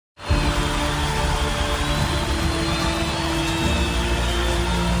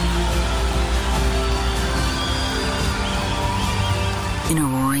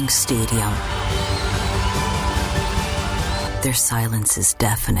stadium. Their silence is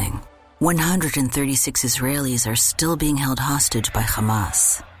deafening. 136 Israelis are still being held hostage by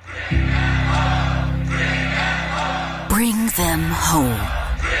Hamas. Bring them home.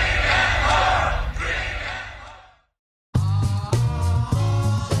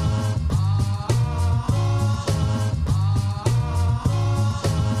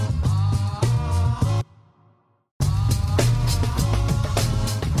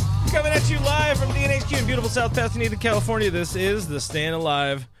 Coming at you live from DNHQ in beautiful South Pasadena, California. This is the Staying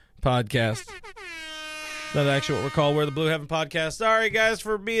Alive podcast. Not actually what we're called. We're the Blue Heaven podcast. Sorry, guys,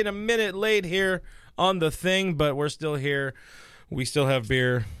 for being a minute late here on the thing, but we're still here. We still have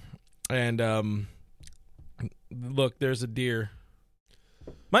beer. And look, there's a deer.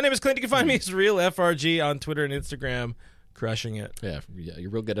 My name is Clint. You can find me as Real FRG on Twitter and Instagram. Crushing it. Yeah, you're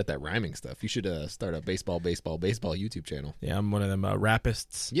real good at that rhyming stuff. You should start a baseball YouTube channel. Yeah, I'm one of them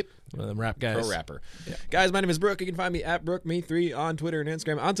rapists. Yep. One of them rap guys. Pro rapper. Yeah. Guys, my name is Brooke. You can find me at BrookeMe3 on Twitter and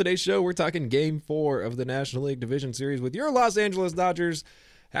Instagram. On today's show, we're talking Game 4 of the National League Division Series with your Los Angeles Dodgers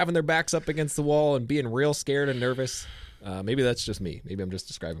having their backs up against the wall and being real scared and nervous. Maybe that's just me. Maybe I'm just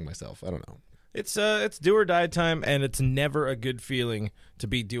describing myself. I don't know. It's do or die time, and it's never a good feeling to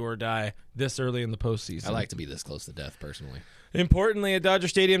be do or die this early in the postseason. I like to be this close to death, personally. Importantly, at Dodger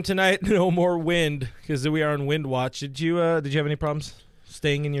Stadium tonight, no more wind because we are on wind watch. Did you have any problems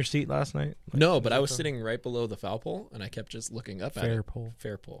staying in your seat last night? No, but I was sitting right below the foul pole, and I kept just looking up at it.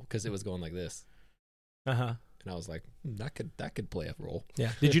 Fair pole, because it was going like this. And I was like, that could play a role.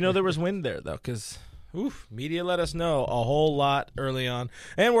 Yeah. Did you know there was wind there though? Because media let us know a whole lot early on,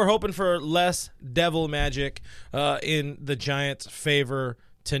 and we're hoping for less devil magic in the Giants' favor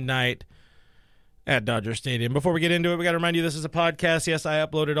tonight at Dodger Stadium. Before we get into it, we got to remind you this is a podcast. Yes, I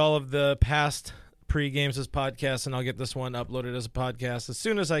uploaded all of the past pre-games as podcasts, and I'll get this one uploaded as a podcast as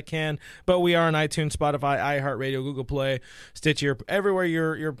soon as I can. But we are on iTunes, Spotify, iHeartRadio, Google Play, Stitcher, everywhere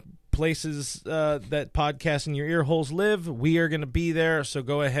your places that podcasts in your ear holes live. We are going to be there, so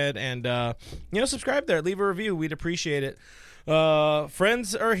go ahead and subscribe there. Leave a review. We'd appreciate it.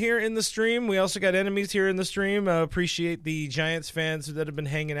 Friends are here in the stream. We also got enemies here in the stream. Appreciate the Giants fans that have been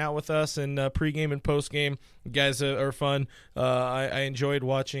hanging out with us in pregame and postgame. You guys are fun. I enjoyed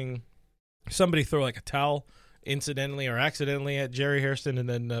watching somebody throw like a towel incidentally or accidentally at Jerry Hairston, and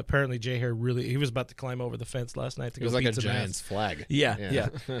then apparently Jay Hair he was about to climb over the fence last night to go. It was like beat a some Giants ass. flag. Yeah.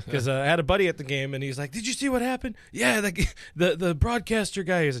 Because I had a buddy at the game, and he's like, "Did you see what happened?" Yeah, the broadcaster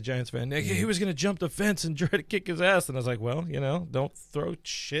guy is a Giants fan. He was going to jump the fence and try to kick his ass, and I was like, "Well, don't throw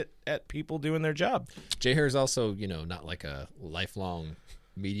shit at people doing their job." Jay Hair is also, not like a lifelong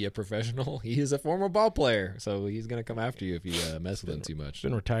media professional. He is a former ball player, so he's going to come after you if you mess with him too much.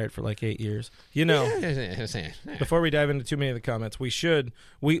 Been retired for like 8 years. Before we dive into too many of the comments, we saved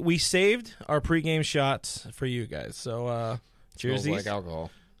our pregame shots for you guys. So cheers. Smells like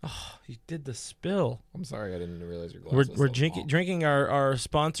alcohol. Oh, you did the spill. I'm sorry, I didn't realize your glass was We're so drinking our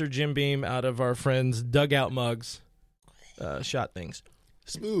sponsor Jim Beam out of our friends' dugout mugs. Shot things.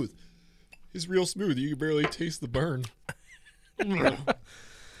 Smooth. It's real smooth. You can barely taste the burn.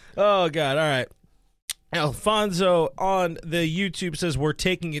 Oh, God. All right. Alfonso on the YouTube says, we're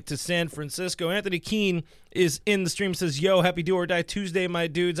taking it to San Francisco. Anthony Keene is in the stream, says, yo, happy Do or Die Tuesday, my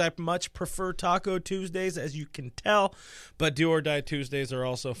dudes. I much prefer Taco Tuesdays, as you can tell, but Do or Die Tuesdays are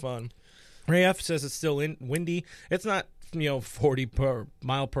also fun. Ray F says it's still windy. It's not 40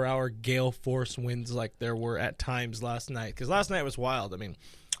 mile per hour gale force winds like there were at times last night, because last night was wild. I mean,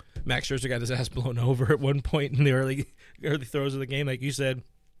 Max Scherzer got his ass blown over at one point in the early throws of the game. Like you said,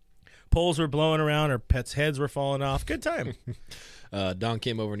 poles were blowing around, our pets' heads were falling off. Good time. Dong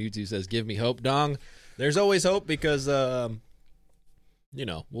came over on YouTube, says, give me hope. Dong, there's always hope because, we'll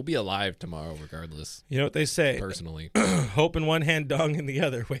be alive tomorrow regardless. You know what they say? Personally. Hope in one hand, dong in the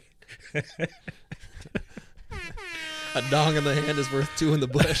other. Wait. A dong in the hand is worth two in the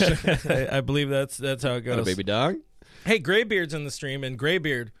bush. I believe that's how it goes. Got a baby dong? Hey, Graybeard's in the stream, and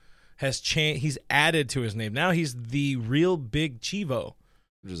Graybeard has changed. He's added to his name. Now he's the Real Big Chivo.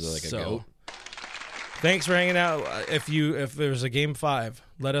 Which is like a goat. Thanks for hanging out. If there's a Game 5,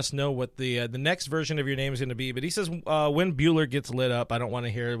 let us know what the next version of your name is going to be. But he says when Buehler gets lit up, I don't want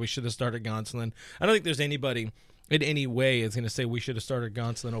to hear it. We should have started Gonsolin. I don't think there's anybody in any way is going to say we should have started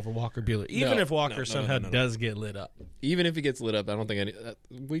Gonsolin over Walker Buehler, even if Walker somehow does get lit up. Even if he gets lit up, I don't think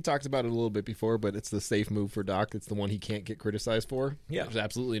we talked about it a little bit before, but it's the safe move for Doc. It's the one he can't get criticized for. Yeah. There's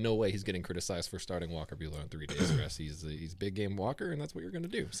absolutely no way he's getting criticized for starting Walker Buehler on 3 days rest. He's big game Walker, and that's what you're going to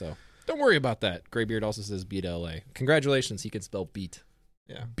do. So don't worry about that. Graybeard also says beat LA. Congratulations, he can spell beat.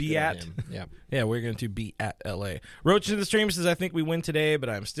 Yeah. Be good on at. him. Yeah. Yeah, we're going to be at LA. Roach in the stream says, I think we win today, but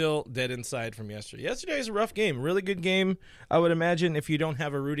I'm still dead inside from yesterday. Yesterday's a rough game. Really good game, I would imagine, if you don't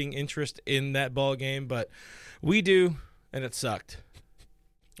have a rooting interest in that ball game. But we do, and it sucked.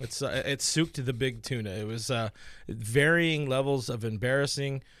 It souped the big tuna. It was varying levels of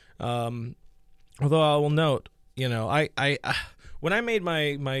embarrassing. Although I will note, I when I made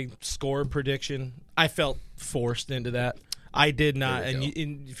my score prediction, I felt forced into that. I did not, and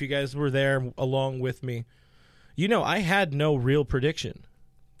if you guys were there along with me, I had no real prediction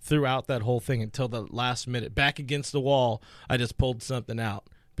throughout that whole thing until the last minute. Back against the wall, I just pulled something out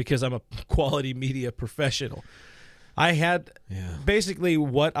because I'm a quality media professional. I had basically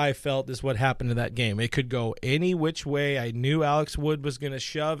what I felt is what happened in that game. It could go any which way. I knew Alex Wood was going to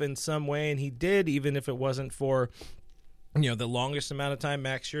shove in some way, and he did, even if it wasn't for the longest amount of time.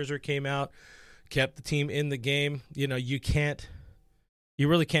 Max Scherzer came out, kept the team in the game. You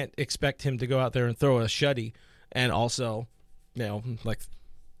really can't expect him to go out there and throw a shutty and also,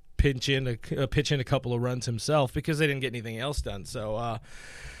 pitch in a couple of runs himself because they didn't get anything else done. So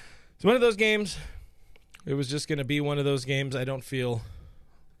it's one of those games. It was just going to be one of those games. I don't feel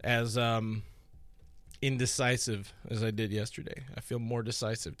as indecisive as I did yesterday. I feel more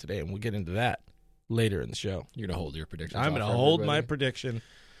decisive today, and we'll get into that later in the show. You're going to hold your prediction. I'm going to hold my prediction.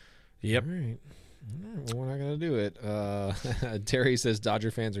 Yep. All right. Well, we're not going to do it. Terry says Dodger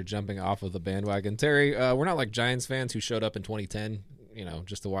fans are jumping off of the bandwagon. Terry, we're not like Giants fans who showed up in 2010,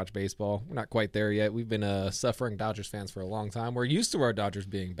 just to watch baseball. We're not quite there yet. We've been suffering Dodgers fans for a long time. We're used to our Dodgers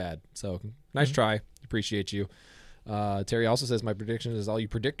being bad. So nice try. Appreciate you. Terry also says my prediction is all you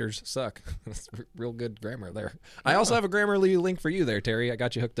predictors suck. That's real good grammar there. I also have a Grammarly link for you there, Terry. I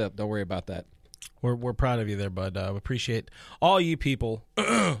got you hooked up. Don't worry about that. We're proud of you there, bud. We appreciate all you people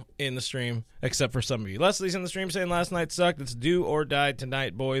in the stream, except for some of you. Leslie's in the stream saying last night sucked. It's do or die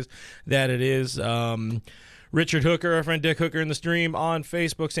tonight, boys. That it is. Richard Hooker, our friend Dick Hooker in the stream on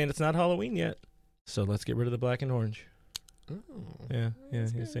Facebook saying it's not Halloween yet. So let's get rid of the black and orange. Oh. Yeah.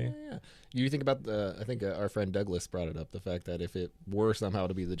 You see. Yeah. You think about I think our friend Douglas brought it up, the fact that if it were somehow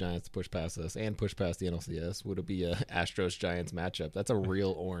to be the Giants to push past us and push past the NLCS, would it be a Astros-Giants matchup? That's a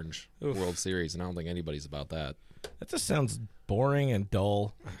real orange World Series, and I don't think anybody's about that. That just sounds boring and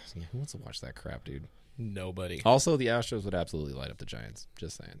dull. Yeah, who wants to watch that crap, dude? Nobody. Also, the Astros would absolutely light up the Giants.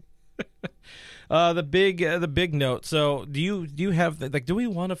 Just saying. The big note. So, do you have do we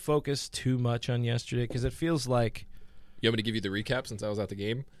want to focus too much on yesterday? Because it feels like. You want me to give you the recap since I was at the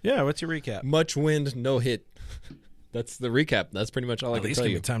game? Yeah, what's your recap? Much wind, no hit. That's the recap. That's pretty much all I can tell you. At least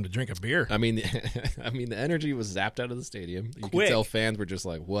give me time to drink a beer. I mean, the energy was zapped out of the stadium. You could tell fans were just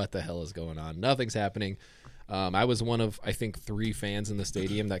like, what the hell is going on? Nothing's happening. I was one of, I think, 3 fans in the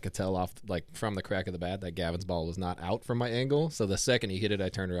stadium that could tell off, from the crack of the bat, that Gavin's ball was not out from my angle. So the second he hit it, I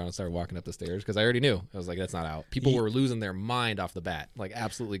turned around and started walking up the stairs because I already knew. I was like, that's not out. People were losing their mind off the bat,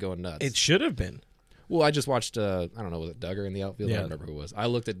 absolutely going nuts. It should have been. Well, I just watched, I don't know, was it Duggar in the outfield? Yeah. I don't remember who it was. I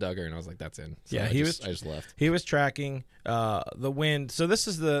looked at Duggar and I was like, that's in. So yeah, I just left. He was tracking the wind. So this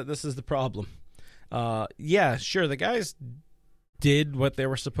is the problem. Yeah, sure, the guys did what they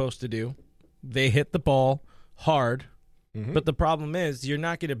were supposed to do. They hit the ball hard, but the problem is you're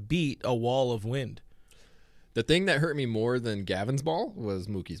not going to beat a wall of wind. The thing that hurt me more than Gavin's ball was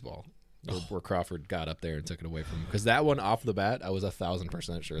Mookie's ball. Where Crawford got up there and took it away from him. Because that one off the bat, I was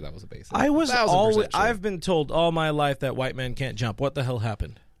 1,000% sure that was a base hit. Sure. I've been told all my life that white men can't jump. What the hell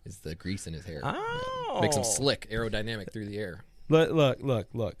happened? It's the grease in his hair. Oh. Yeah. Makes him slick, aerodynamic through the air. Look.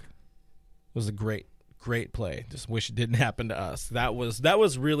 It was a great play. Just wish it didn't happen to us. That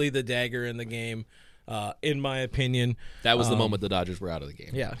was really the dagger in the game, in my opinion. That was the moment the Dodgers were out of the game.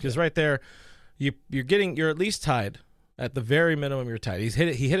 Yeah, because right there, you're at least tied. At the very minimum, you're tied. He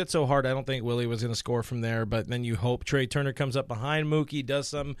hit it so hard, I don't think Willie was going to score from there. But then you hope Trey Turner comes up behind Mookie, does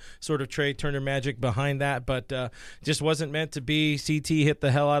some sort of Trey Turner magic behind that. But just wasn't meant to be. CT hit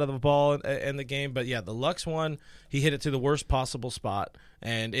the hell out of the ball in the game. But yeah, the Lux one, he hit it to the worst possible spot,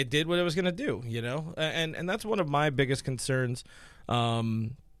 and it did what it was going to do. And that's one of my biggest concerns.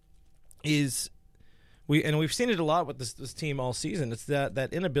 Is. We've seen it a lot with this team all season. It's that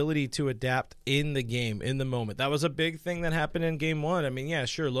inability to adapt in the game, in the moment. That was a big thing that happened in Game 1. I mean, yeah,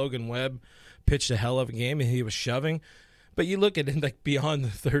 sure, Logan Webb pitched a hell of a game, and he was shoving. But you look at it, beyond the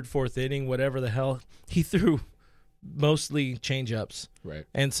 3rd, 4th inning, whatever the hell, he threw mostly change-ups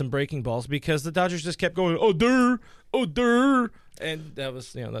and some breaking balls because the Dodgers just kept going, oh, durr, and that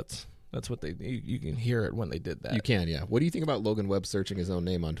was, That's what you can hear it when they did that. You can, yeah. What do you think about Logan Webb searching his own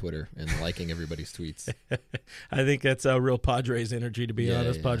name on Twitter and liking everybody's tweets? I think that's a real Padres energy, to be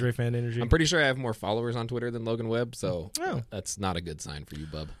honest. Padre fan energy. I'm pretty sure I have more followers on Twitter than Logan Webb, so that's not a good sign for you,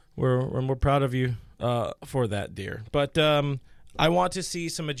 bub. We're proud of you for that, dear. But I want to see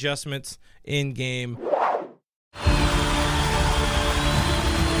some adjustments in game.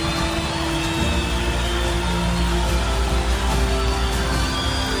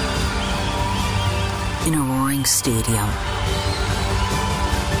 In a roaring stadium,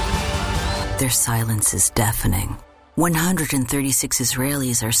 their silence is deafening. 136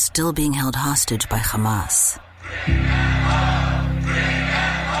 Israelis are still being held hostage by Hamas.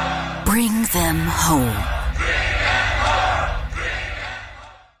 Bring them home.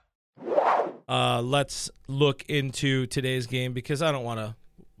 Let's look into today's game because I don't want to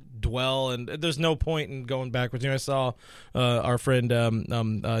dwell, and there's no point in going backwards. I saw our friend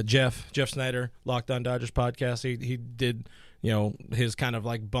Jeff Snyder, Locked On Dodgers podcast. He did his kind of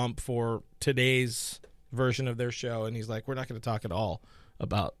like bump for today's version of their show, and he's like, we're not going to talk at all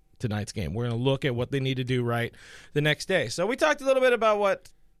about tonight's game. We're going to look at what they need to do right the next day. So we talked a little bit about what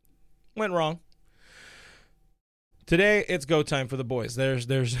went wrong. Today, it's go time for the boys. There's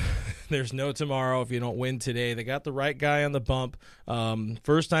no tomorrow if you don't win today. They got the right guy on the bump.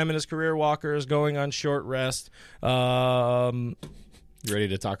 First time in his career, Walker is going on short rest. You ready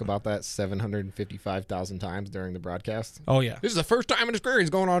to talk about that 755,000 times during the broadcast? Oh, yeah. This is the first time in his career he's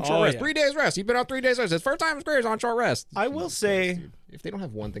going on short rest. Yeah. 3 days rest. He's been on 3 days rest. It's the first time in his career he's on short rest. I will say, if they don't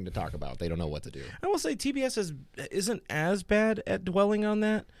have one thing to talk about, they don't know what to do. I will say TBS isn't as bad at dwelling on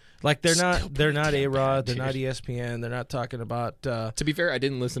that. Like they're not A-Rod, they're not ESPN, they're not talking about. To be fair, I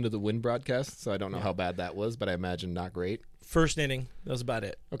didn't listen to the Win broadcast, so I don't know how bad that was, but I imagine not great. First inning, that was about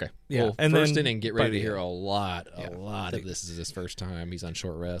it. Okay, yeah, well, and first then, inning, get ready to hear a lot of this is his first time. He's on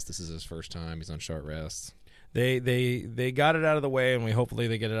short rest. This is his first time. He's on short rest. They got it out of the way, and hopefully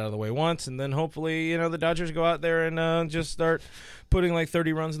they get it out of the way once, and then hopefully the Dodgers go out there and just start putting like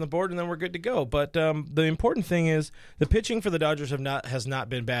 30 runs on the board, and then we're good to go. But the important thing is the pitching for the Dodgers has not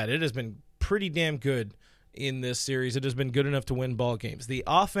been bad. It has been pretty damn good in this series. It has been good enough to win ball games. The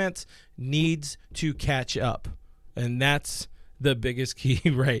offense needs to catch up, and that's the biggest key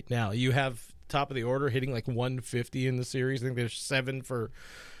right now. You have top of the order hitting like 150 in the series. I think there's 7 for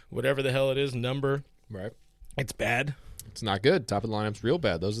whatever the hell it is number. Right. It's bad. It's not good. Top of the lineup's real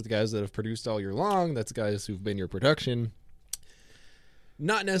bad. Those are the guys that have produced all year long. That's the guys who've been your production.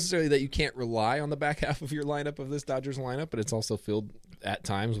 Not necessarily that you can't rely on the back half of your lineup of this Dodgers lineup, but it's also filled at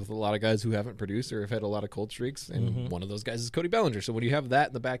times with a lot of guys who haven't produced or have had a lot of cold streaks, and one of those guys is Cody Bellinger. So when you have that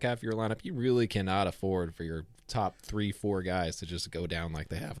in the back half of your lineup, you really cannot afford for your top 3-4 guys to just go down like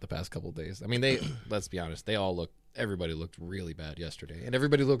they have the past couple of days. I mean, let's be honest, everybody looked really bad yesterday, and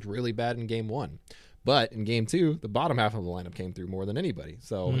everybody looked really bad in Game 1. But in Game 2, the bottom half of the lineup came through more than anybody.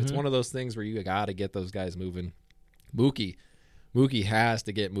 So it's one of those things where you got to get those guys moving. Mookie has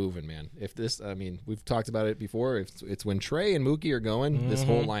to get moving, man. We've talked about it before. It's when Trey and Mookie are going, this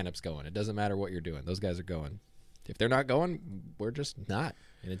whole lineup's going. It doesn't matter what you're doing. Those guys are going. If they're not going, we're just not.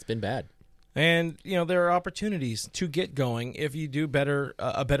 And it's been bad. And, there are opportunities to get going if you do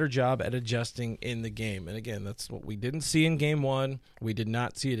a better job at adjusting in the game. And, again, that's what we didn't see in Game 1. We did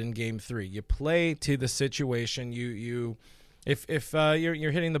not see it in Game 3. You play to the situation. If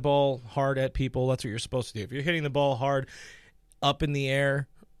you're hitting the ball hard at people, that's what you're supposed to do. If you're hitting the ball hard up in the air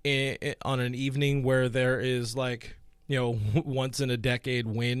on an evening where there is, once in a decade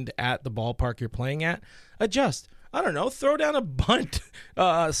wind at the ballpark you're playing at, adjust. I don't know, throw down a bunt,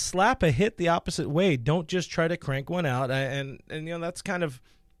 slap a hit the opposite way. Don't just try to crank one out. And that's kind of,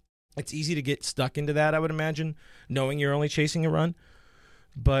 it's easy to get stuck into that, I would imagine, knowing you're only chasing a run.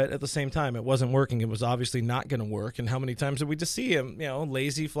 But at the same time, it wasn't working. It was obviously not going to work. And how many times did we just see him,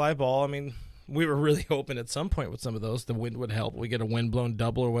 lazy fly ball? I mean, we were really hoping at some point with some of those the wind would help. We get a wind-blown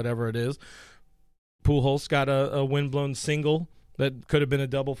double or whatever it is. Pujols got a wind-blown single. That could have been a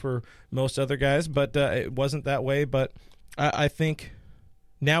double for most other guys, but it wasn't that way. But I think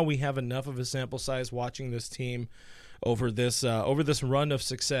now we have enough of a sample size watching this team over this run of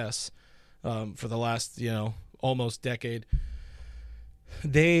success for the last almost decade.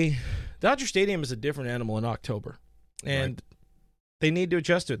 Dodger Stadium is a different animal in October, and they need to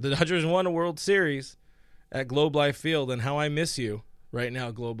adjust to it. The Dodgers won a World Series at Globe Life Field, and how I miss you. Right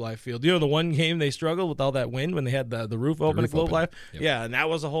now, Globe Life Field. The one game they struggled with all that wind when they had the roof open at Globe Life? Yep. Yeah, and that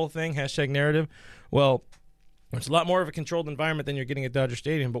was a whole thing, #narrative. Well, it's a lot more of a controlled environment than you're getting at Dodger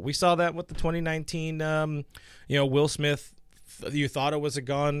Stadium, but we saw that with the 2019, Will Smith, you thought it was a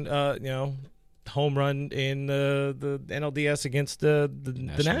gone, home run in the NLDS against the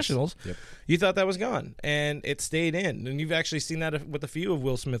Nationals. Yep. You thought that was gone, and it stayed in. And you've actually seen that with a few of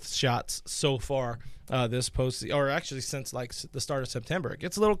Will Smith's shots so far this post, or actually since like the start of September. It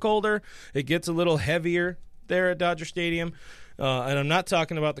gets a little colder. It gets a little heavier there at Dodger Stadium, and I'm not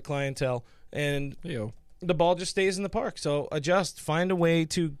talking about the clientele. And the ball just stays in the park. So adjust, find a way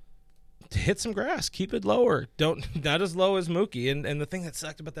to hit some grass, keep it lower. Not as low as Mookie. And the thing that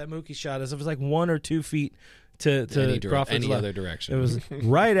sucked about that Mookie shot is it was like 1 or 2 feet to Crawford's any left. other direction. It was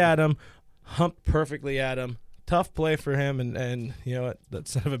right at him, humped perfectly at him. Tough play for him, and you know what? That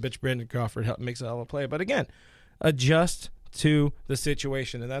son of a bitch, Brandon Crawford, makes a hell of a play. But again, adjust to the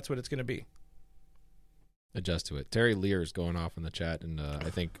situation, and that's what it's going to be. Adjust to it. Terry Lear is going off in the chat, and I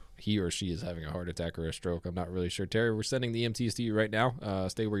think he or she is having a heart attack or a stroke. I'm not really sure. Terry, we're sending the EMTs to you right now.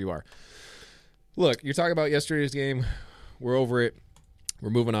 Stay where you are. Look, you're talking about yesterday's game. We're over it.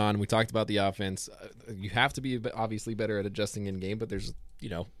 We're moving on. We talked about the offense. You have to be obviously better at adjusting in game, but there's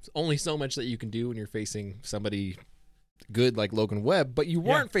only so much that you can do when you're facing somebody good like Logan Webb, but you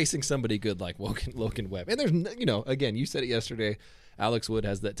weren't facing somebody good like Logan Webb. And there's, again, you said it yesterday, Alex Wood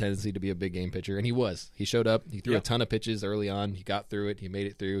has that tendency to be a big game pitcher, and he was. He showed up. He threw a ton of pitches early on. He got through it. He made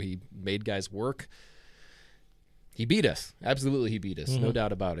it through. He made guys work. He beat us. Absolutely, he beat us. No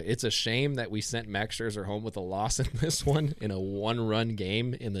doubt about it. It's a shame that we sent Max Scherzer home with a loss in this one, in a one-run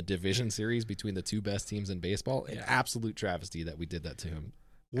game in the division series between the two best teams in baseball. An absolute travesty that we did that to him.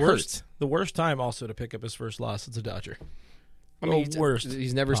 The worst time also to pick up his first loss as a Dodger. I mean, worst.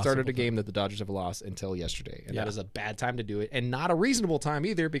 He's never started a game that the Dodgers have lost until yesterday, and that is a bad time to do it, and not a reasonable time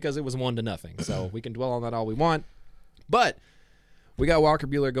either because it was 1-0. So we can dwell on that all we want, but we got Walker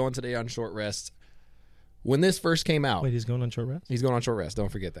Buehler going today on short rest. When this first came out, wait, he's going on short rest. He's going on short rest.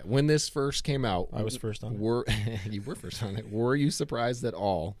 Don't forget that. When this first came out, I was first on it. You were first on it. Were you surprised at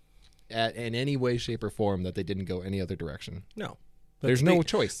all, in any way, shape, or form, that they didn't go any other direction? No. There's no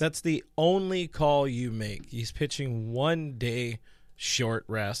choice. That's the only call you make. He's pitching 1 day short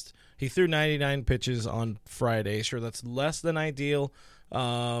rest. He threw 99 pitches on Friday. Sure, that's less than ideal,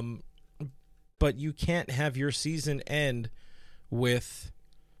 but you can't have your season end with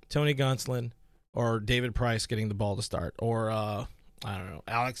Tony Gonsolin or David Price getting the ball to start, or I don't know,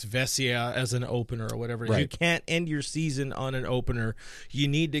 Alex Vesia as an opener or whatever. Right. You can't end your season on an opener. You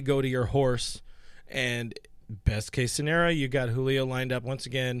need to go to your horse, and best case scenario, you got Julio lined up once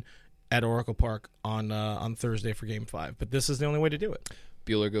again at Oracle Park on Thursday for Game 5. But this is the only way to do it.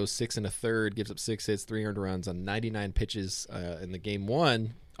 Buehler goes 6 1/3, gives up 6 hits, 3 earned runs on 99 pitches in the Game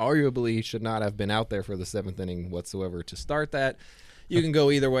 1. Arguably should not have been out there for the 7th inning whatsoever to start that. You can go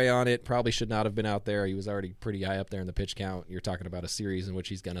either way on it. Probably should not have been out there. He was already pretty high up there in the pitch count. You're talking about a series in which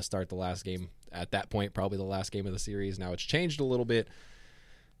he's going to start the last game. At that point, probably the last game of the series. Now it's changed a little bit.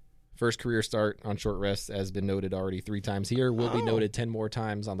 First career start on short rest has been noted already 3 times here. Will be noted 10 more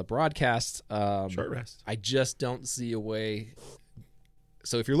times on the broadcast. Short rest. I just don't see a way.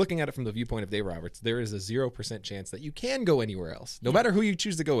 So if you're looking at it from the viewpoint of Dave Roberts, there is a 0% chance that you can go anywhere else, no matter who you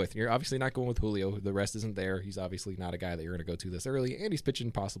choose to go with. You're obviously not going with Julio. The rest isn't there. He's obviously not a guy that you're going to go to this early, and he's pitching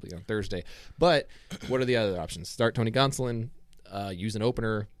possibly on Thursday. But what are the other options? Start Tony Gonsolin, use an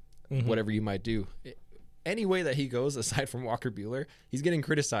opener, whatever you might do. Any way that he goes, aside from Walker Buehler, he's getting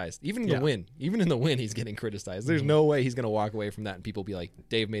criticized. Even in the win. Even in the win, he's getting criticized. There's no way he's going to walk away from that and people be like,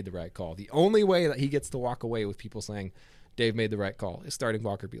 Dave made the right call. The only way that he gets to walk away with people saying, Dave made the right call, is starting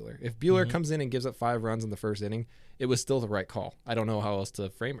Walker Buehler. If Buehler comes in and gives up 5 runs in the first inning, it was still the right call. I don't know how else to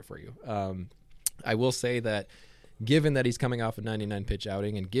frame it for you. I will say that given that he's coming off a 99-pitch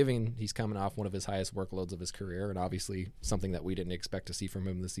outing and given he's coming off one of his highest workloads of his career, and obviously something that we didn't expect to see from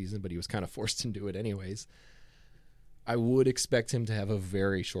him this season, but he was kind of forced into it anyways, I would expect him to have a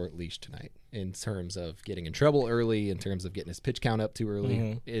very short leash tonight in terms of getting in trouble early, in terms of getting his pitch count up too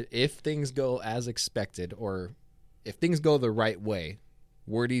early. If things go as expected, or if things go the right way,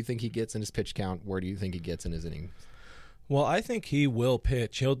 where do you think he gets in his pitch count? Where do you think he gets in his inning? Well, I think he will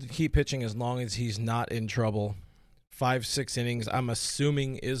pitch. He'll keep pitching as long as he's not in trouble. 5-6 innings, I'm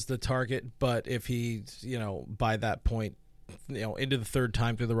assuming, is the target. But if he's, by that point, into the third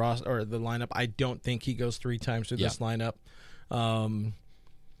time through the roster or the lineup, I don't think he goes 3 times through this lineup. I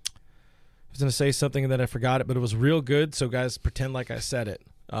was going to say something that I forgot it, but it was real good. So guys, pretend like I said it,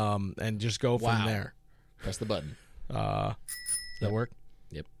 and just go from there. Press the button. Does that work?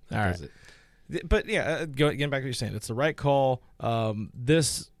 Yep. All right. But yeah, getting back to what you're saying, it's the right call.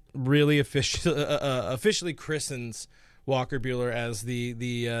 This really officially christens Walker Buehler as the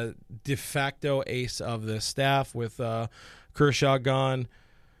de facto ace of the staff with Kershaw gone.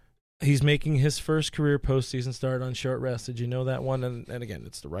 He's making his first career postseason start on short rest. Did you know that one? And again,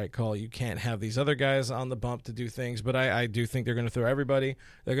 it's the right call. You can't have these other guys on the bump to do things, but I do think they're going to throw everybody.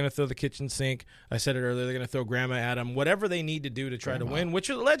 They're going to throw the kitchen sink. I said it earlier. They're going to throw Grandma at him. Whatever they need to do to try to win, which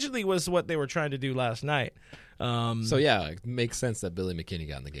allegedly was what they were trying to do last night. So, yeah, it makes sense that Billy McKinney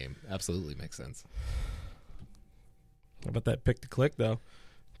got in the game. Absolutely makes sense. How about that pick to click, though?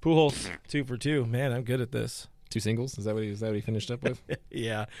 Pujols, 2 for 2. Man, I'm good at this. 2 singles? Is that what he finished up with?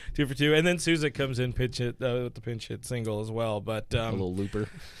 Yeah, 2 for 2. And then Souza comes in pinch hit with the pinch hit single as well. But a little looper.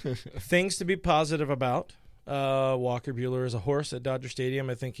 Things to be positive about. Walker Buehler is a horse at Dodger Stadium.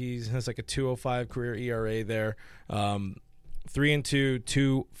 I think he has like a 2.05 career ERA there. 3-2,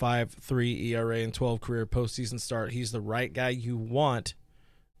 2.53 ERA and 12 career postseason start. He's the right guy you want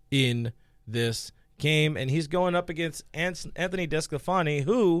in this game, and he's going up against Anthony DeSclafani,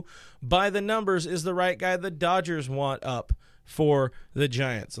 who, by the numbers, is the right guy the Dodgers want up for the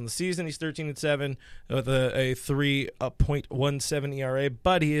Giants. On the season, he's 13-7 with a 3.17 ERA,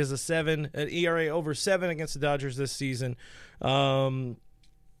 but he is an ERA over 7 against the Dodgers this season.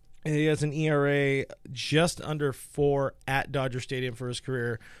 He has an ERA just under 4 at Dodger Stadium for his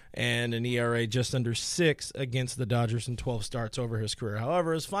career and an ERA just under 6 against the Dodgers in 12 starts over his career.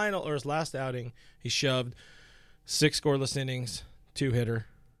 However, his last outing, he shoved 6 scoreless innings, 2-hitter.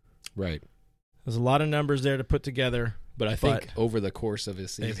 Right. There's a lot of numbers there to put together. But I think over the course of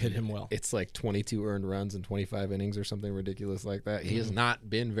his season, they've hit him well. It's like 22 earned runs in 25 innings or something ridiculous like that. He has not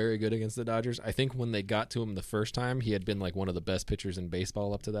been very good against the Dodgers. I think when they got to him the first time, he had been like one of the best pitchers in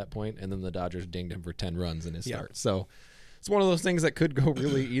baseball up to that point, and then the Dodgers dinged him for 10 runs in his start. So it's one of those things that could go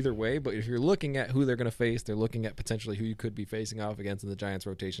really either way, but if you're looking at who they're going to face, they're looking at potentially who you could be facing off against in the Giants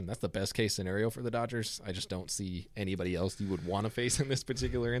rotation. That's the best case scenario for the Dodgers. I just don't see anybody else you would want to face in this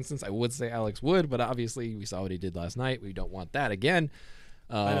particular instance. I would say Alex Wood, but obviously we saw what he did last night. We don't want that again.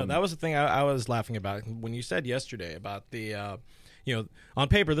 I know. That was the thing I was laughing about when you said yesterday about the, on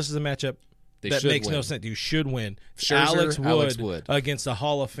paper, this is a matchup that makes no sense. You should win. Scherzer, Alex Wood against a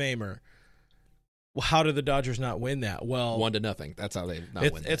Hall of Famer. Well, how did the Dodgers not win that? Well, 1-0. That's how they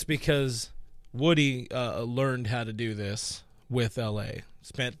not win. It's because Woody learned how to do this with L.A.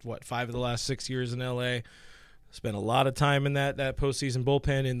 Spent 5 of the last 6 years in L.A. Spent a lot of time in that postseason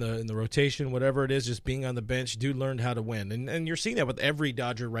bullpen in the rotation, whatever it is, just being on the bench. Dude learned how to win, and you're seeing that with every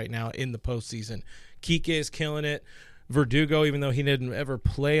Dodger right now in the postseason. Kike is killing it. Verdugo, even though he didn't ever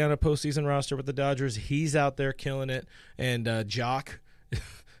play on a postseason roster with the Dodgers, he's out there killing it. And Jock.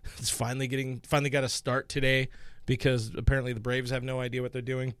 It's finally got a start today because apparently the Braves have no idea what they're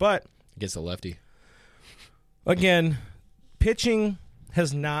doing. But against a lefty. Again, pitching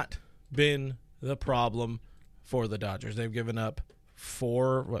has not been the problem for the Dodgers. They've given up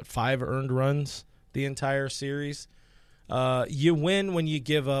 5 earned runs the entire series. You win when you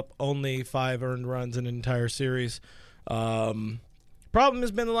give up only 5 earned runs in an entire series. Problem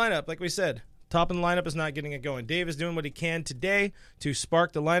has been the lineup, like we said. Top in the lineup is not getting it going. Dave is doing what he can today to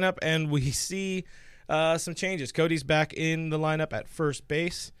spark the lineup, and we see some changes. Cody's back in the lineup at first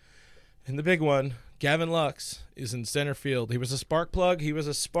base. And the big one, Gavin Lux is in center field. He was a spark plug. He was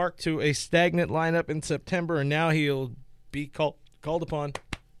a spark to a stagnant lineup in September, and now he'll be called upon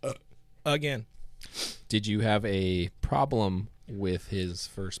again. Did you have a problem with his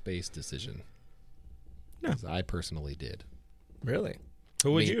first base decision? No. 'Cause I personally did. Really?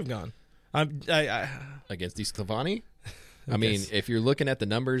 Who would you have gone? Against DeSclafani? I mean, if you're looking at the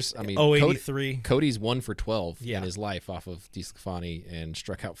numbers, 83. Cody's 1 for 12 in his life off of DeSclafani and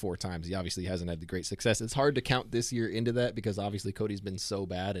struck out 4 times. He obviously hasn't had the great success. It's hard to count this year into that because obviously Cody's been so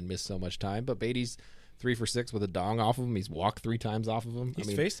bad and missed so much time. But Beatty's 3 for 6 with a dong off of him. He's walked 3 times off of him.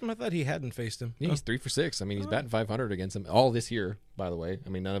 He's faced him? I thought he hadn't faced him. Yeah, he's 3 for 6. He's batting 500 against him all this year, by the way.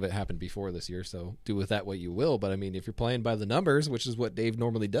 None of it happened before this year, so do with that what you will. But, if you're playing by the numbers, which is what Dave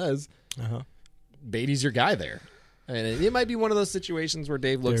normally does, Beatty's your guy there. And it might be one of those situations where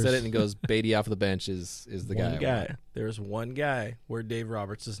Dave looks at it and goes, Beatty off the bench is the guy. There's one guy where Dave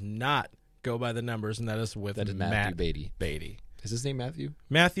Roberts does not go by the numbers, and that is Matthew Beatty. Beatty. Is his name Matthew?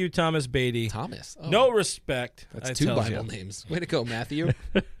 Matthew Thomas Beatty. Thomas. Oh. No respect. That's 2 Bible names. Way to go, Matthew.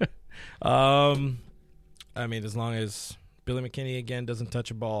 As long as Billy McKinney again doesn't touch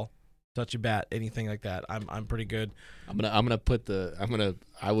a ball, touch a bat, anything like that, I'm pretty good. I would bet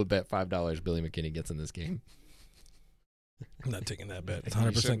 $5 Billy McKinney gets in this game. I'm not taking that bet. It's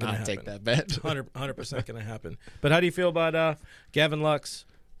 100% going to happen. Take that bet. 100% going to happen. But how do you feel about Gavin Lux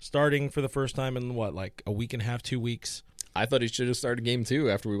starting for the first time in a week and a half, 2 weeks? I thought he should have started game 2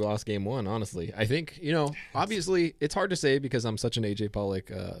 after we lost game 1, honestly. I think, obviously it's hard to say because I'm such an AJ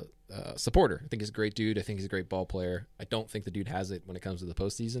Pollock supporter. I think he's a great dude. I think he's a great ball player. I don't think the dude has it when it comes to the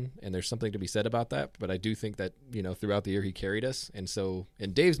postseason, and there's something to be said about that. But I do think that, throughout the year he carried us. And so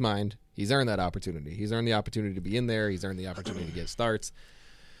in Dave's mind, he's earned that opportunity. He's earned the opportunity to be in there. He's earned the opportunity to get starts.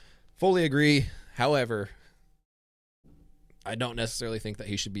 Fully agree. However, I don't necessarily think that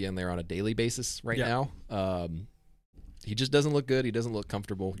he should be in there on a daily basis right now. He just doesn't look good. He doesn't look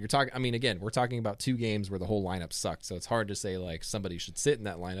comfortable. Again, we're talking about 2 games where the whole lineup sucked, so it's hard to say like somebody should sit in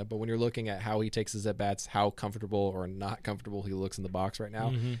that lineup. But when you're looking at how he takes his at bats, how comfortable or not comfortable he looks in the box right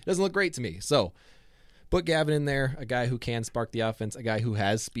now, it doesn't look great to me. So put Gavin in there, a guy who can spark the offense, a guy who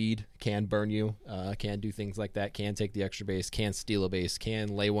has speed, can burn you, can do things like that, can take the extra base, can steal a base,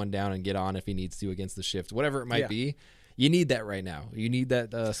 can lay one down and get on if he needs to against the shift, whatever it might be. You need that right now. You need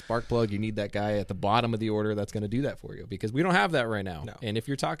that spark plug. You need that guy at the bottom of the order that's going to do that for you, because we don't have that right now. No. And if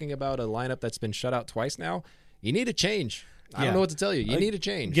you're talking about a lineup that's been shut out twice now, you need a change. I don't know what to tell you. You need a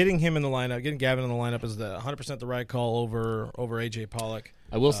change. Getting him in the lineup, getting Gavin in the lineup is 100% the right call over AJ Pollock.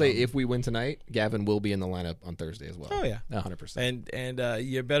 I will say if we win tonight, Gavin will be in the lineup on Thursday as well. Oh, yeah. 100%. And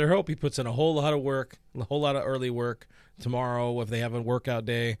you better hope he puts in a whole lot of work, a whole lot of early work tomorrow if they have a workout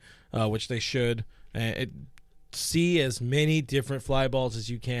day, which they should. See as many different fly balls as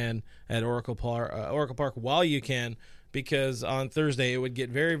you can at Oracle Park while you can, because on Thursday it would get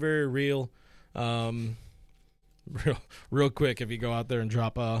very, very real quick if you go out there and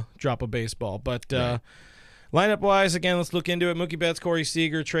drop a baseball. But lineup wise, again, let's look into it. Mookie Betts, Corey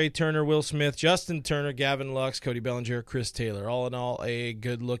Seager, Trey Turner, Will Smith, Justin Turner, Gavin Lux, Cody Bellinger, Chris Taylor. All in all, a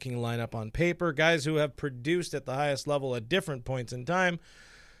good looking lineup on paper. Guys who have produced at the highest level at different points in time.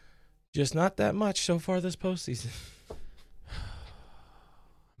 Just not that much so far this postseason. I'm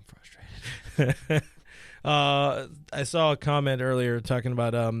frustrated. I saw a comment earlier talking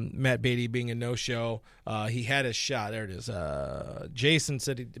about Matt Beatty being a no-show. He had his shot. There it is. Jason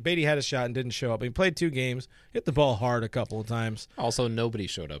said Beatty had a shot and didn't show up. He played 2 games, hit the ball hard a couple of times. Also, nobody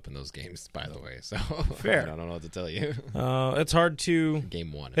showed up in those games, by the way. So fair. I don't know what to tell you. It's hard to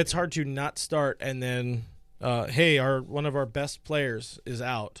game 1. It's hard to not start and then, hey, one of our best players is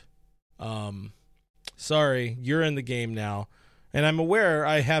out. Sorry, you're in the game now. And I'm aware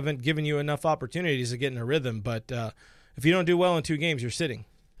I haven't given you enough opportunities to get in a rhythm, but if you don't do well in 2 games, you're sitting.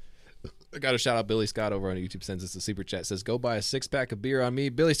 I got to shout out Billy Scott over on YouTube. Sends us a super chat. Says, go buy a 6-pack of beer on me.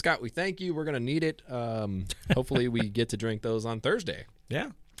 Billy Scott, we thank you. We're going to need it. Hopefully we get to drink those on Thursday.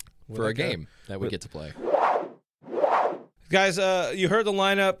 Yeah. For a game that we get to play. Guys, you heard the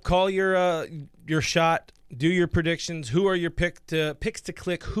lineup. Call your shot. Do your predictions. Who are your picks to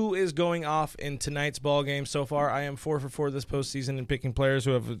click? Who is going off in tonight's ball game? So far, I am 4 for 4 this postseason in picking players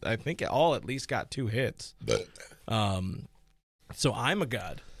who have, I think, all at least got 2 hits. So I'm a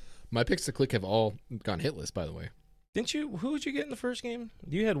god. My picks to click have all gone hitless, by the way. Didn't you? Who did you get in the first game?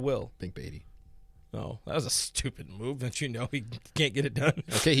 You had Will. I think Beatty. Oh, that was a stupid move. Don't you know he can't get it done?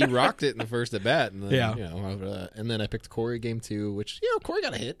 Okay, he rocked it in the first at bat, and then, yeah. And then I picked Corey game 2, which Corey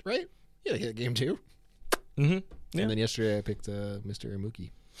got a hit, right? He had a hit game 2. Mm-hmm. Yeah. And then yesterday I picked Mr.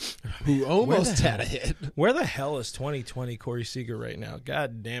 Mookie, who almost had a hit. Where the hell is 2020 Corey Seager right now?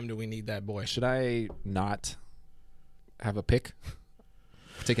 God damn, do we need that boy? Should I not have a pick?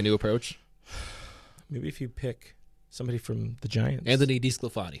 Take a new approach? Maybe if you pick somebody from the Giants. Anthony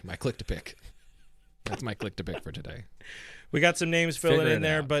DeSclafani, my click to pick. That's my click to pick for today. We got some names filling in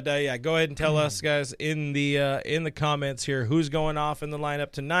there, but go ahead and tell us, guys, in the comments here who's going off in the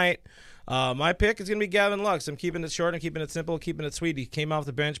lineup tonight. My pick is going to be Gavin Lux. I'm keeping it short. I'm keeping it simple. Keeping it sweet. He came off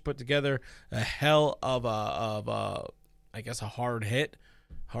the bench, put together a hell of a hard hit,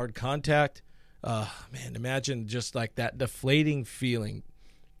 hard contact. Man, imagine just like that deflating feeling.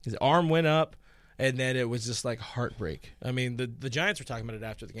 His arm went up, and then it was just like heartbreak. I mean, the Giants were talking about it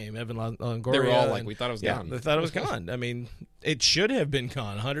after the game. Evan Longoria. They were all like, we thought it was gone. They thought it was gone. I mean, it should have been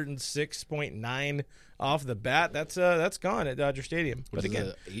gone. 106.9 off the bat. That's gone at Dodger Stadium. But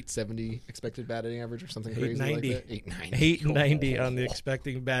again, 870 expected batting average or something crazy 890. like that. 890 on the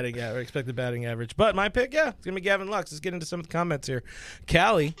expected batting average. But my pick, it's gonna be Gavin Lux. Let's get into some of the comments here.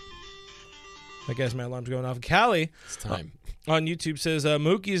 Callie, I guess my alarm's going off. Callie, it's time. On YouTube says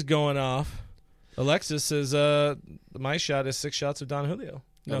Mookie's going off. Alexis says my shot is 6 shots of Don Julio.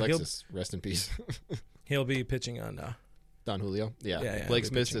 No, Alexis, rest in peace. He'll be pitching on Don Julio. Yeah. Yeah, Blake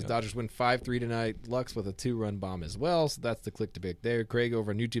Smith says Dodgers win 5-3 tonight. Lux with a 2-run bomb as well. So that's the click to pick there. Craig over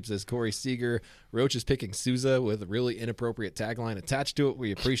on YouTube says Corey Seager. Roach is picking Souza with a really inappropriate tagline attached to it.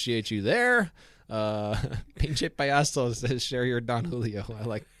 We appreciate you there. Pinche Payaso says share your Don Julio.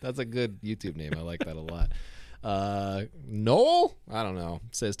 That's a good YouTube name. I like that a lot. Noel, I don't know,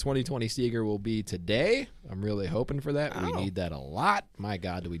 says 2020 Seager will be today. I'm really hoping for that. Oh. We need that a lot. My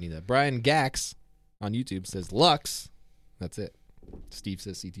God, do we need that? Brian Gax on YouTube says Lux. That's it. Steve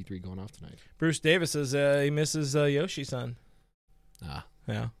says CT3 going off tonight. Bruce Davis says he misses Yoshi-san. Yeah.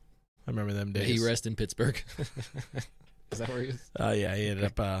 I remember them days. He rest in Pittsburgh. Is that where he is? Yeah, he ended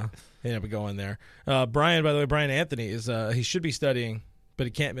up going there. Brian, by the way, Brian Anthony is he should be studying, but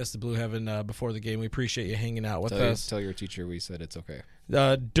he can't miss the Blue Heaven before the game. We appreciate you hanging out with us. Tell your teacher we said it's okay.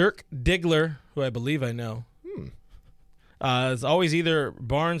 Dirk Diggler, who I believe I know. It's always either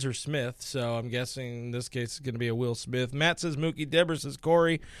Barnes or Smith, so I'm guessing in this case it's going to be a Will Smith. Matt says Mookie. Deborah says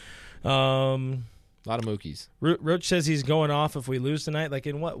Corey. A lot of Mookies. Roach says he's going off if we lose tonight. Like,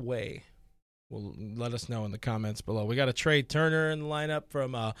 in what way? Well, let us know in the comments below. We got a Trey Turner in the lineup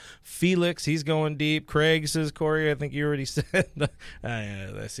from Felix. He's going deep. Craig says Corey. I think you already said.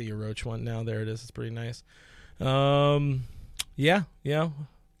 I see your Roach one now. There it is. It's pretty nice. Yeah.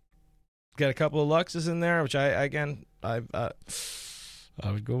 Got a couple of Luxes in there, which I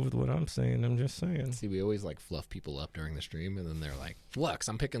would go with what I'm saying. I'm just saying. See, we always fluff people up during the stream, and then they're like, Lux,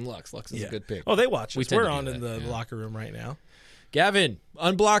 I'm picking Lux. Lux is a good pick. Oh, they watch us. We're on in in the locker room right now. Gavin,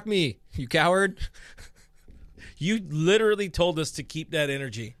 unblock me, you coward. You literally told us to keep that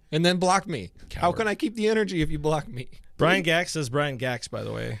energy. And then block me. Coward. How can I keep the energy if you block me? Brian Gax says Brian Gax, by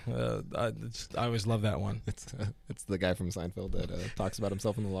the way. I always love that one. It's the guy from Seinfeld that talks about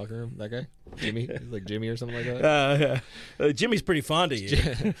himself in the locker room. That guy? Jimmy? He's like Jimmy or something like that? Jimmy's pretty fond of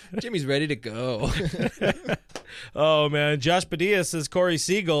you. Jimmy's ready to go. Oh, man. Josh Padilla says Corey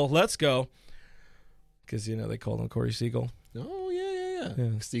Siegel. Let's go. Because, they call him Corey Siegel. Oh,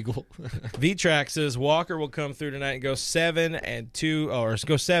 yeah. Siegel. V-Track says Walker will come through tonight and go 7-2,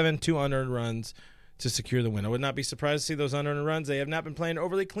 go 2 unearned runs to secure the win. I would not be surprised to see those unearned runs. They have not been playing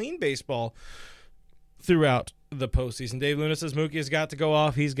overly clean baseball throughout the postseason. Dave Luna says Mookie has got to go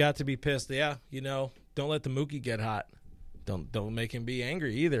off. He's got to be pissed. Yeah, don't let the Mookie get hot. Don't make him be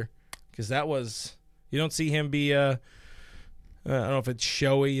angry either, because you don't see him be I don't know if it's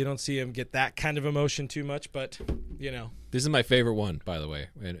showy. You don't see him get that kind of emotion too much, but This is my favorite one, by the way,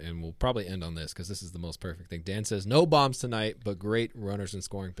 and we'll probably end on this because this is the most perfect thing. Dan says, no bombs tonight, but great runners in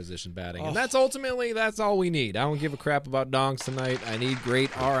scoring position batting. And that's all we need. I don't give a crap about dongs tonight. I need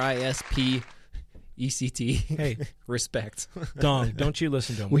great RISP ECT. Hey. Respect. Dong, don't you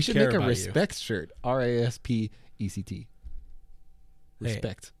listen to him. We should care make a about respect shirt. RISP ECT.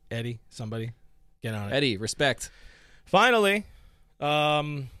 Respect. Hey, Eddie, somebody, get on it. Eddie, respect. Finally,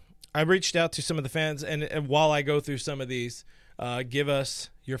 I reached out to some of the fans, and while I go through some of these, give us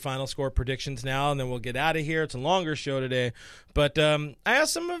your final score predictions now, and then we'll get out of here. It's a longer show today. But I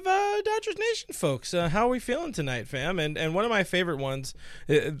asked some of Dodgers Nation folks, how are we feeling tonight, fam? And one of my favorite ones,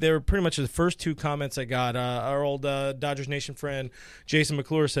 they were pretty much the first 2 comments I got. Our old Dodgers Nation friend, Jason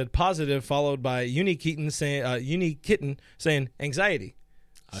McClure, said positive, followed by Uni Kitten saying anxiety.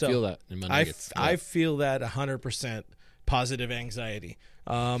 I feel that in my nuggets. I feel that 100% positive anxiety.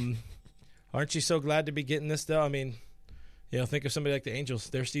 Aren't you so glad to be getting this, though? I mean, think of somebody like the Angels.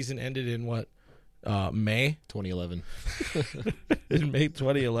 Their season ended in what? May 2011. In May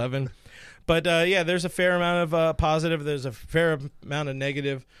 2011. But there's a fair amount of positive. There's a fair amount of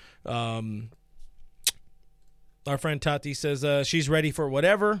negative. Our friend Tati says she's ready for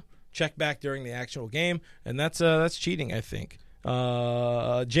whatever. Check back during the actual game, and that's cheating, I think.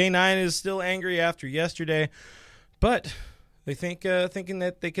 J9 is still angry after yesterday, but they thinking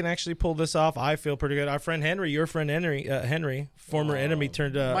that they can actually pull this off. I feel pretty good. Our friend Henry, your friend Henry, former enemy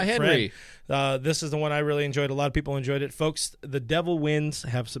turned my Henry. Friend. This is the one I really enjoyed. A lot of people enjoyed it. Folks, the devil wins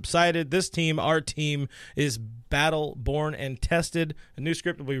have subsided. This team, our team, is battle born and tested. A new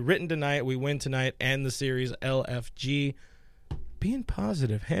script will be written tonight. We win tonight and the series LFG. Being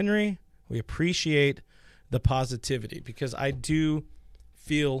positive. Henry, we appreciate the positivity, because I do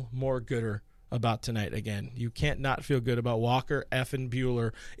feel more gooder about tonight again. You can't not feel good about Walker effing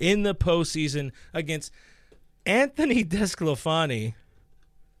Buehler in the postseason against Anthony Desclafani,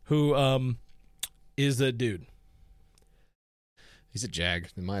 who is a dude. He's a jag,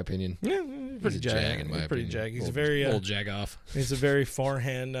 in my opinion. Yeah, pretty jag. In my pretty opinion. jag. He's old, a very old jag off. He's a very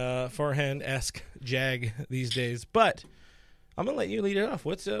forehand-esque jag these days. But I'm gonna let you lead it off.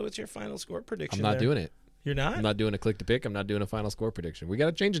 What's your final score prediction? I'm not doing it. You're not? I'm not doing a click to pick. I'm not doing a final score prediction. We got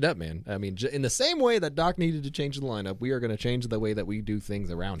to change it up, man. I mean, in the same way that Doc needed to change the lineup, we are going to change the way that we do things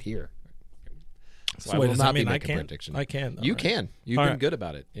around here. So I will not be making predictions. I can. You can. You've been good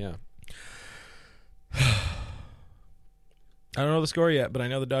about it. Yeah. I don't know the score yet, but I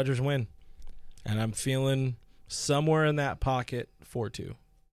know the Dodgers win. And I'm feeling somewhere in that pocket 4-2.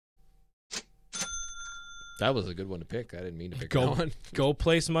 That was a good one to pick. I didn't mean to pick that one. Go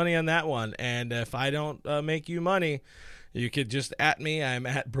place money on that one. And if I don't make you money, you could just at me. I'm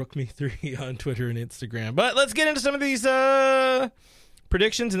at BrookMe3 on Twitter and Instagram. But let's get into some of these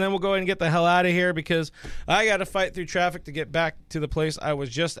predictions, and then we'll go ahead and get the hell out of here because I got to fight through traffic to get back to the place I was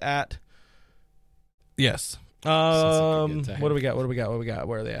just at. Yes. What do we got? Where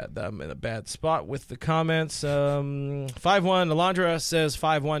are they at? I'm in a bad spot with the comments. 5-1. Alondra says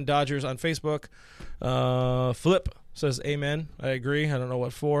 5-1 Dodgers on Facebook. Flip says amen. I agree. I don't know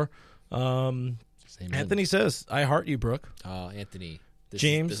what for. Anthony says, I heart you, Brooke. Anthony.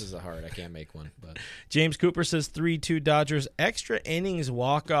 James. This is a hard. I can't make one. But James Cooper says 3-2 Dodgers. Extra innings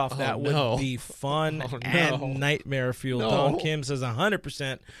walk-off. That would be fun and nightmare fuel. Don Kim says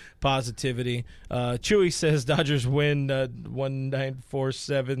 100% positivity. Chewy says Dodgers win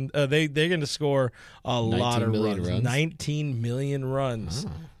 1947. They're going to score a lot of runs. 19 million runs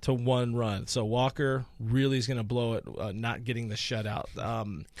to 1 run. So Walker really is going to blow it, not getting the shutout.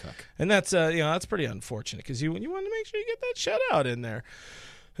 And that's that's pretty unfortunate because you want to make sure you get that shutout in there.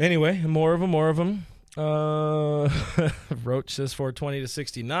 Anyway, more of them. Roach says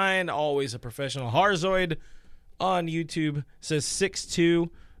 420-69. Always a professional. Harzoid on YouTube says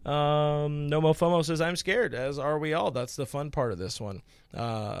 6-2. Nomo FOMO says I'm scared, as are we all. That's the fun part of this one.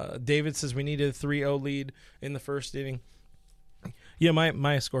 David says we need a 3-0 lead in the first inning. Yeah,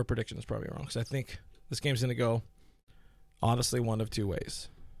 my score prediction is probably wrong because I think this game's going to go, honestly, one of two ways.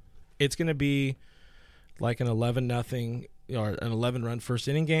 It's going to be like an 11-0 or an 11-run first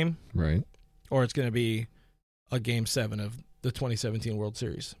inning game, right? Or it's going to be a Game 7 of the 2017 World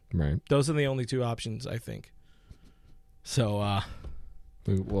Series, right? Those are the only two options, I think. So,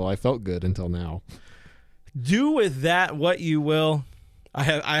 well, I felt good until now. Do with that what you will. I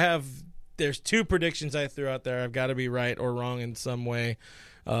have. There's 2 predictions I threw out there. I've got to be right or wrong in some way.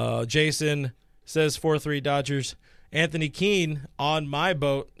 Jason says 4-3 Dodgers. Anthony Keene on my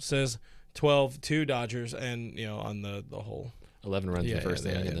boat says 12-2 Dodgers, and on the whole 11 runs in the first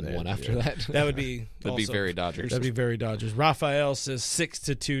inning and then 1 after that. That would be be very Dodgers. That'd be very Dodgers. Raphael says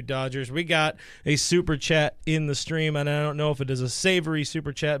 6-2 Dodgers. We got a super chat in the stream, and I don't know if it is a savory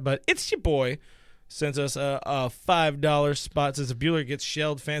super chat, but it's your boy. Sends us a $5 spot. Says if Buehler gets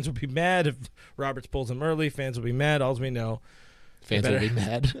shelled, fans will be mad. If Roberts pulls him early, fans will be mad. All we know. Fans will be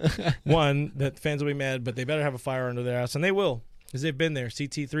mad. One, that fans will be mad, but they better have a fire under their ass, and they will, because they've been there.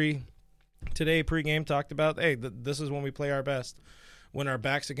 CT3 today pregame talked about, hey, this is when we play our best, when our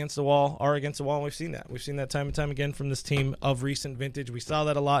backs against the wall are against the wall, and we've seen that. We've seen that time and time again from this team of recent vintage. We saw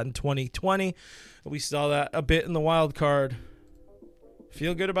that a lot in 2020. We saw that a bit in the wild card.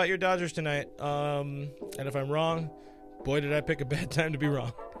 Feel good about your Dodgers tonight. And if I'm wrong, boy, did I pick a bad time to be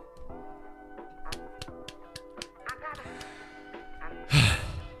wrong.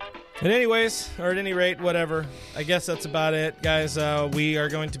 At any rate, whatever. I guess that's about it, guys. We are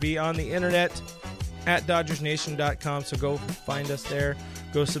going to be on the internet at DodgersNation.com, so go find us there.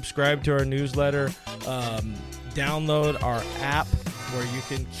 Go subscribe to our newsletter. Download our app where you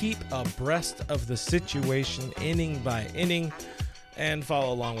can keep abreast of the situation inning by inning. And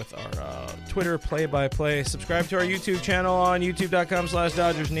follow along with our Twitter play-by-play. Subscribe to our YouTube channel on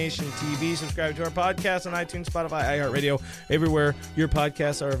youtube.com/DodgersNationTV. Subscribe to our podcast on iTunes, Spotify, iHeartRadio, everywhere your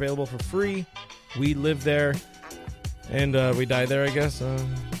podcasts are available for free. We live there, and we die there, I guess.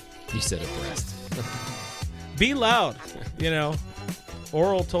 You said abreast. Be loud,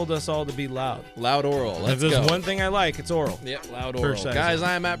 Oral told us all to be loud. Loud Oral. Let's go. If there's one thing I like, it's Oral. Yep, loud Oral. Guys,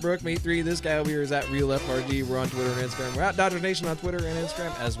 I'm at BrookMe3. This guy over here is at RealFRD. We're on Twitter and Instagram. We're at Dodgers Nation on Twitter and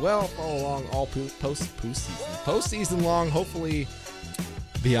Instagram as well. Follow along all postseason long. Hopefully,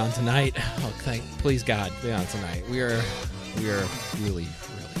 be on tonight. Please God, be on tonight. We are really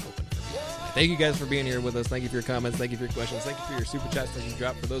hoping for be on tonight. Thank you guys for being here with us. Thank you for your comments. Thank you for your questions. Thank you for your super chats that you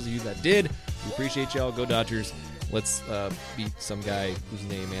dropped. For those of you that did, we appreciate y'all. Go Dodgers. Let's beat some guy whose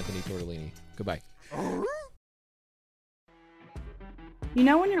name Anthony Tortellini. Goodbye.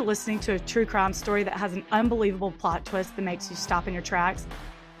 When you're listening to a true crime story that has an unbelievable plot twist that makes you stop in your tracks?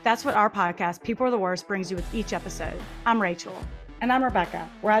 That's what our podcast, People Are the Worst, brings you with each episode. I'm Rachel. And I'm Rebecca.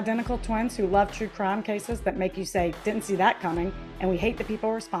 We're identical twins who love true crime cases that make you say, didn't see that coming, and we hate the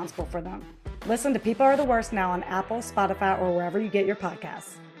people responsible for them. Listen to People Are the Worst now on Apple, Spotify, or wherever you get your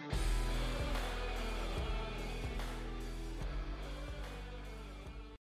podcasts.